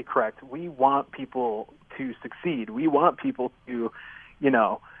totally correct. We want people to succeed. We want people to,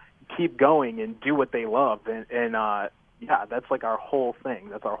 keep going and do what they love. And that's like our whole thing.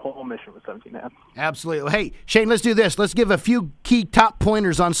 That's our whole mission with 17 Hats. Absolutely. Hey, Shane, let's do this. Let's give a few key top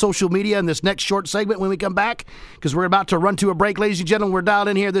pointers on social media in this next short segment when we come back, because we're about to run to a break. Ladies and gentlemen, we're dialed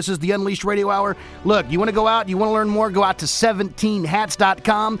in here. This is the Unleashed Radio Hour. Look, you want to go out, you want to learn more, go out to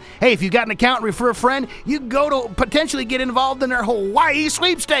 17hats.com. Hey, if you've got an account, refer a friend, you go to potentially get involved in their Hawaii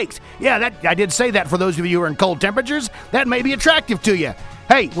sweepstakes. Yeah, I did say that for those of you who are in cold temperatures. That may be attractive to you.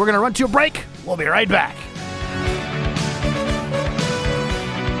 Hey, we're going to run to a break. We'll be right back.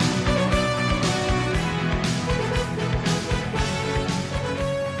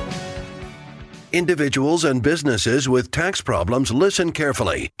 Individuals and businesses with tax problems, listen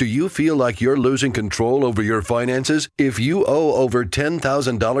carefully. Do you feel like you're losing control over your finances? If you owe over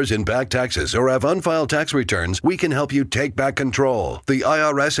 $10,000 in back taxes or have unfiled tax returns, we can help you take back control. The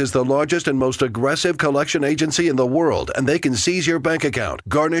IRS is the largest and most aggressive collection agency in the world, and they can seize your bank account,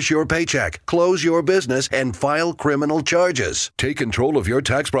 garnish your paycheck, close your business, and file criminal charges. Take control of your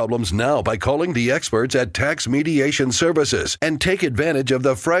tax problems now by calling the experts at Tax Mediation Services and take advantage of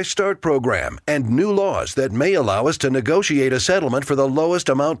the Fresh Start program and new laws that may allow us to negotiate a settlement for the lowest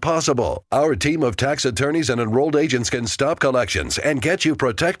amount possible. Our team of tax attorneys and enrolled agents can stop collections and get you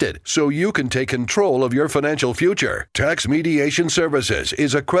protected so you can take control of your financial future. Tax Mediation Services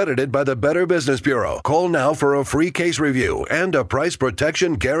is accredited by the Better Business Bureau. Call now for a free case review and a price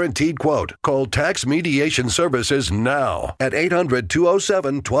protection guaranteed quote. Call Tax Mediation Services now at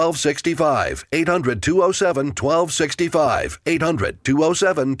 800-207-1265. 800-207-1265.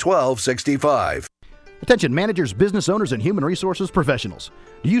 800-207-1265. Attention managers, business owners, and human resources professionals.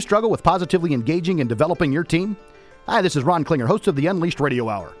 Do you struggle with positively engaging and developing your team? Hi, this is Ron Klinger, host of the Unleashed Radio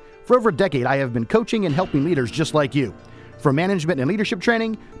Hour. For over a decade, I have been coaching and helping leaders just like you. From management and leadership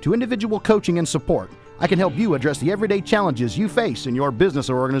training to individual coaching and support, I can help you address the everyday challenges you face in your business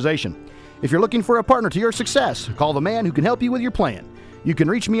or organization. If you're looking for a partner to your success, call the man who can help you with your plan. You can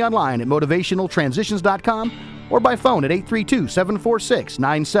reach me online at motivationaltransitions.com or by phone at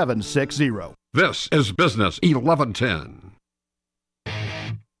 832-746-9760. This is Business 1110.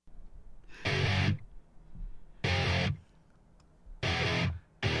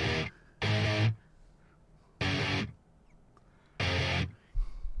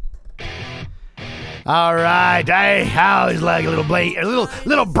 All right, I always like a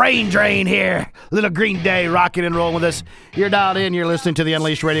little brain drain here. A little Green Day rocking and rolling with us. You're dialed in. You're listening to the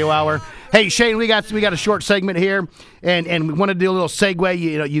Unleashed Radio Hour. Hey, Shane, we got a short segment here, and we want to do a little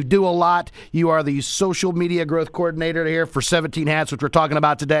segue. You do a lot. You are the social media growth coordinator here for 17 Hats, which we're talking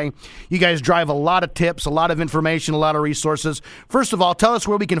about today. You guys drive a lot of tips, a lot of information, a lot of resources. First of all, tell us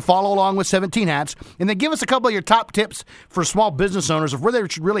where we can follow along with 17 Hats, and then give us a couple of your top tips for small business owners of where they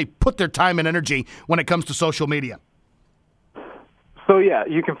should really put their time and energy when it comes to social media. So, yeah,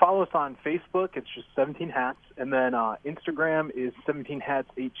 you can follow us on Facebook. It's just 17 Hats. And then Instagram is 17 Hats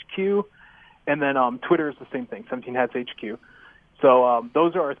HQ. And then Twitter is the same thing, 17 Hats HQ. So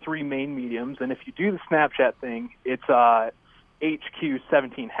those are our three main mediums. And if you do the Snapchat thing, it's HQ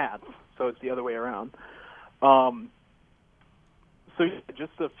 17 Hats. So it's the other way around. So yeah,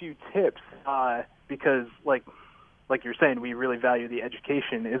 just a few tips because, like you're saying, we really value the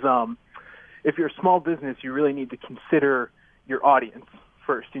education, is if you're a small business, you really need to consider your audience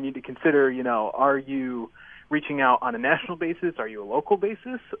first. You need to consider, are you reaching out on a national basis? Are you a local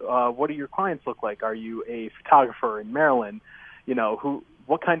basis? What do your clients look like? Are you a photographer in Maryland?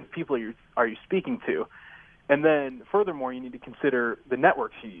 What kind of people are you speaking to? And then furthermore, you need to consider the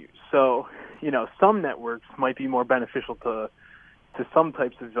networks you use. So, some networks might be more beneficial to some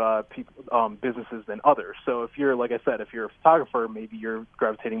types of people, businesses than others. So if you're, like I said, if you're a photographer, maybe you're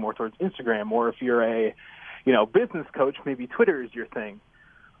gravitating more towards Instagram, or if you're a business coach, maybe Twitter is your thing.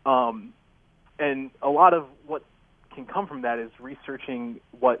 And a lot of what can come from that is researching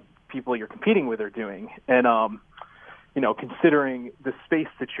what people you're competing with are doing, and considering the space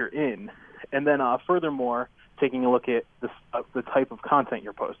that you're in, and then furthermore taking a look at the type of content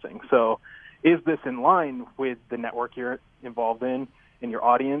you're posting. So, is this in line with the network you're involved in and your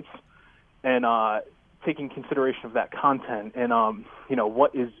audience, and taking consideration of that content, and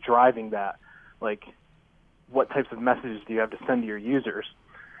what is driving that, like what types of messages do you have to send to your users,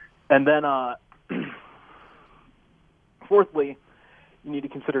 and then fourthly, you need to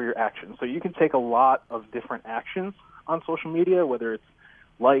consider your actions. So you can take a lot of different actions on social media, whether it's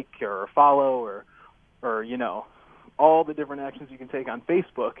like or follow or all the different actions you can take on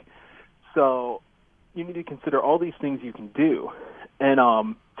Facebook. So you need to consider all these things you can do and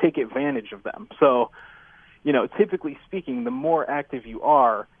take advantage of them. So, typically speaking, the more active you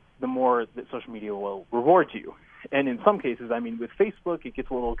are, the more that social media will reward you. And in some cases, with Facebook, it gets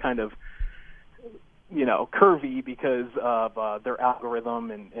a little kind of, curvy because of their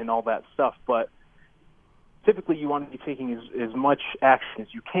algorithm and all that stuff. But typically you want to be taking as much action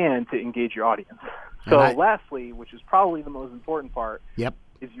as you can to engage your audience. So lastly, which is probably the most important part,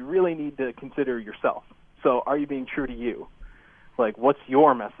 is you really need to consider yourself. So are you being true to you? Like, what's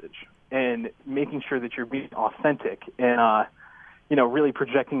your message? And making sure that you're being authentic and, really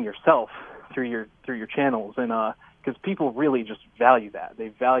projecting yourself through your channels. And because people really just value that. They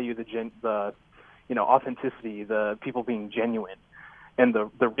value the authenticity, the people being genuine, and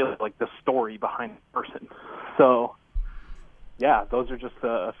the really, like, the story behind the person. So, yeah, those are just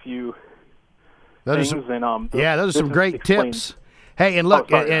a few things. Those are some great tips. Hey, and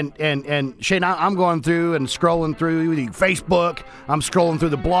look, and Shane, I'm going through and scrolling through the Facebook. I'm scrolling through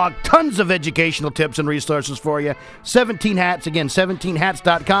the blog. Tons of educational tips and resources for you. 17 Hats, again,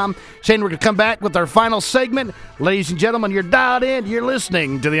 17hats.com. Shane, we're going to come back with our final segment. Ladies and gentlemen, you're dialed in. You're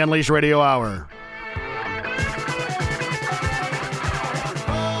listening to the Unleashed Radio Hour.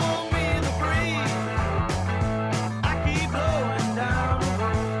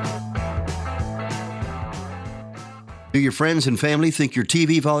 Do your friends and family think your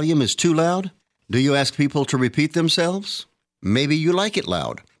TV volume is too loud? Do you ask people to repeat themselves? Maybe you like it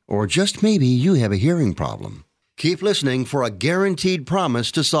loud, or just maybe you have a hearing problem. Keep listening for a guaranteed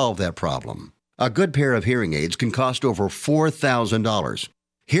promise to solve that problem. A good pair of hearing aids can cost over $4,000.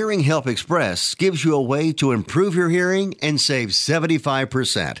 Hearing Help Express gives you a way to improve your hearing and save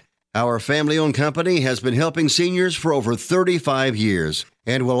 75%. Our family-owned company has been helping seniors for over 35 years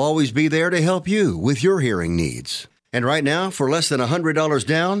and will always be there to help you with your hearing needs. And right now, for less than $100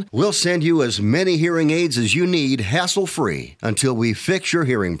 down, we'll send you as many hearing aids as you need hassle-free until we fix your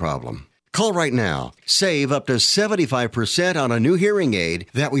hearing problem. Call right now. Save up to 75% on a new hearing aid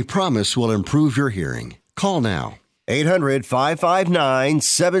that we promise will improve your hearing. Call now.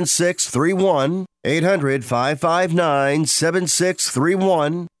 800-559-7631.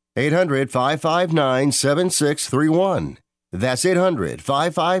 800-559-7631. 800-559-7631. That's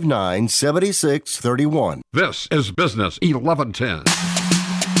 800-559-7631. This is Business 1110.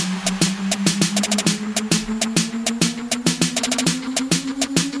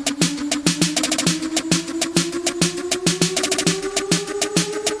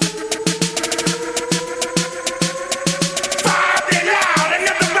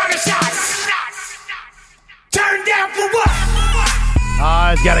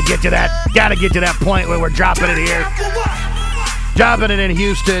 always got to get to that point where we're dropping it here. Dropping it in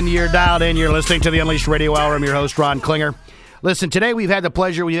Houston. You're dialed in. You're listening to the Unleashed Radio Hour. I'm your host, Ron Klinger. Listen, today we've had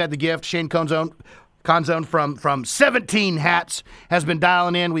the gift. Shane Conzone from 17 Hats has been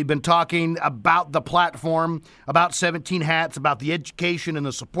dialing in. We've been talking about the platform, about 17 Hats, about the education and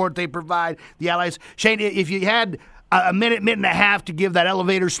the support they provide, the allies. Shane, if you had a minute and a half to give that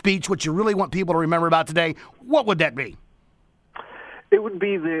elevator speech, what you really want people to remember about today, what would that be? It would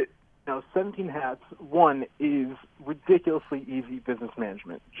be that 17 Hats, one, is ridiculously easy business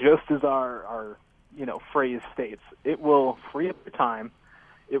management, just as our phrase states. It will free up your time.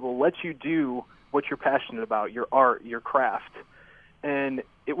 It will let you do what you're passionate about, your art, your craft, and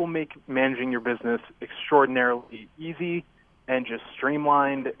it will make managing your business extraordinarily easy and just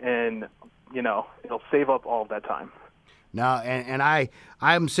streamlined, and it'll save up all of that time. Now, and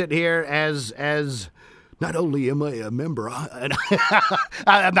I'm sitting here as not only am I a member,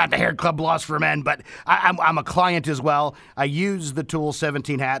 I'm not the Hair Club Lost for Men, but I'm a client as well. I use the tool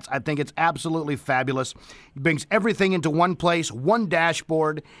 17 Hats. I think it's absolutely fabulous. It brings everything into one place, one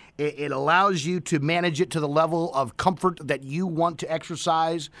dashboard. It allows you to manage it to the level of comfort that you want to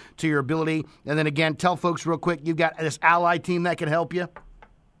exercise to your ability. And then again, tell folks real quick, you've got this ally team that can help you.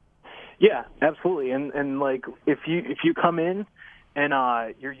 Yeah, absolutely. And like if you come in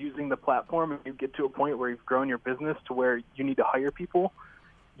and you're using the platform and you get to a point where you've grown your business to where you need to hire people,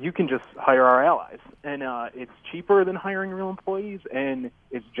 you can just hire our allies. And it's cheaper than hiring real employees, and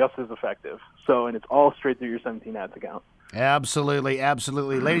it's just as effective. And it's all straight through your 17 Hats account. Absolutely,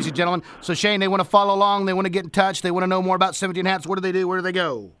 absolutely. Ladies and gentlemen, so Shane, they want to follow along, they want to get in touch, they want to know more about 17 Hats. What do they do? Where do they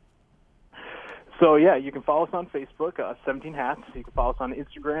go? So, yeah, you can follow us on Facebook, 17 Hats. You can follow us on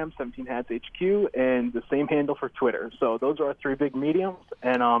Instagram, 17 Hats HQ, and the same handle for Twitter. So those are our three big mediums,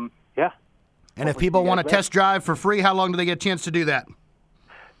 and, yeah. And if people want to test drive for free, how long do they get a chance to do that?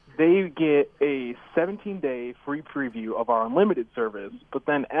 They get a 17-day free preview of our unlimited service, but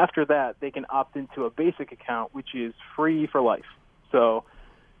then after that, they can opt into a basic account, which is free for life. So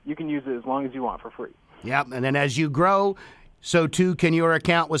you can use it as long as you want for free. Yep, and then as you grow, so too can your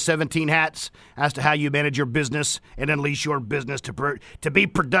account with 17 Hats as to how you manage your business and unleash your business to be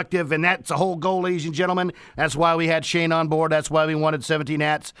productive. And that's the whole goal, ladies and gentlemen. That's why we had Shane on board. That's why we wanted 17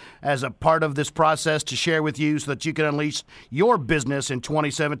 Hats as a part of this process to share with you so that you can unleash your business in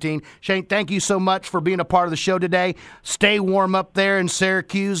 2017. Shane, thank you so much for being a part of the show today. Stay warm up there in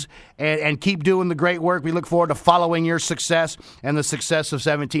Syracuse and keep doing the great work. We look forward to following your success and the success of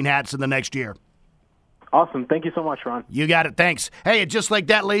 17 Hats in the next year. Awesome. Thank you so much, Ron. You got it. Thanks. Hey, just like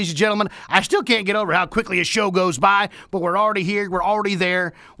that, ladies and gentlemen, I still can't get over how quickly a show goes by, but we're already here. We're already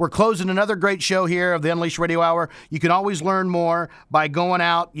there. We're closing another great show here of the Unleashed Radio Hour. You can always learn more by going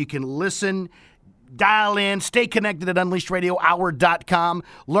out. You can listen, dial in, stay connected at UnleashedRadioHour.com.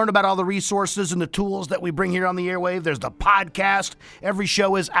 Learn about all the resources and the tools that we bring here on the airwave. There's the podcast. Every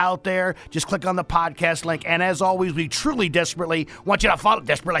show is out there. Just click on the podcast link. And as always, we truly desperately want you to follow.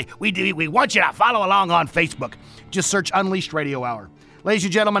 We want you to follow along on Facebook. Just search Unleashed Radio Hour. Ladies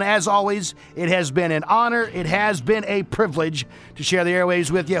and gentlemen, as always, it has been an honor. It has been a privilege to share the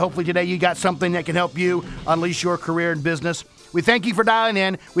airwaves with you. Hopefully today you got something that can help you unleash your career and business. We thank you for dialing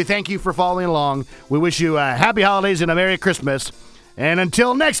in. We thank you for following along. We wish you a happy holidays and a Merry Christmas. And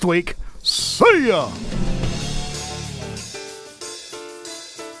until next week, see ya!